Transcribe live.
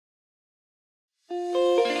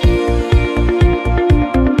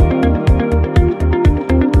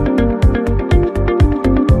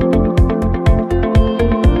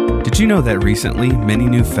know that recently many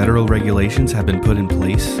new federal regulations have been put in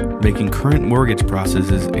place, making current mortgage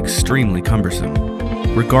processes extremely cumbersome?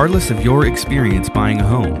 Regardless of your experience buying a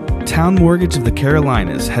home, Towne Mortgage of the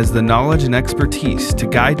Carolinas has the knowledge and expertise to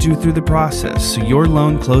guide you through the process so your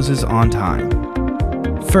loan closes on time.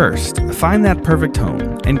 First, find that perfect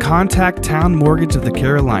home and contact Towne Mortgage of the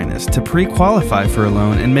Carolinas to pre-qualify for a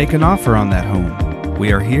loan and make an offer on that home.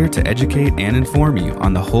 We are here to educate and inform you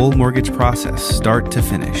on the whole mortgage process, start to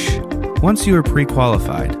finish. Once you are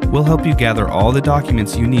pre-qualified, we'll help you gather all the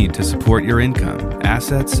documents you need to support your income,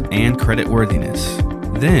 assets, and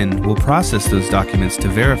creditworthiness. Then, we'll process those documents to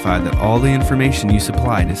verify that all the information you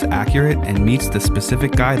supplied is accurate and meets the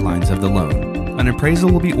specific guidelines of the loan. An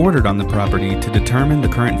appraisal will be ordered on the property to determine the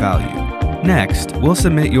current value. Next, we'll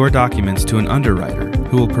submit your documents to an underwriter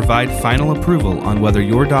who will provide final approval on whether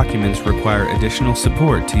your documents require additional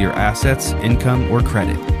support to your assets, income, or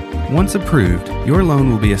credit. Once approved, your loan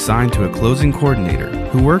will be assigned to a closing coordinator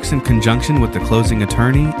who works in conjunction with the closing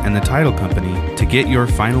attorney and the title company to get your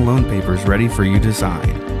final loan papers ready for you to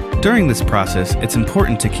sign. During this process, it's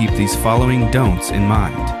important to keep these following don'ts in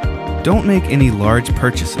mind. Don't make any large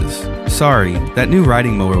purchases. Sorry, that new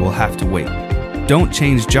riding mower will have to wait. Don't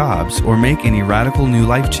change jobs or make any radical new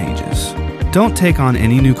life changes. Don't take on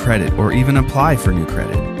any new credit or even apply for new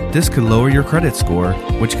credit. This could lower your credit score,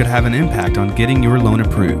 which could have an impact on getting your loan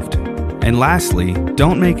approved. And lastly,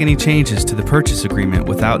 don't make any changes to the purchase agreement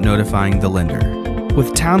without notifying the lender.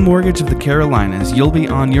 With Towne Mortgage of the Carolinas, you'll be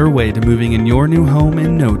on your way to moving in your new home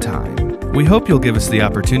in no time. We hope you'll give us the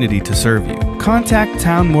opportunity to serve you. Contact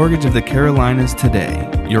Towne Mortgage of the Carolinas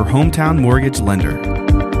today, your hometown mortgage lender.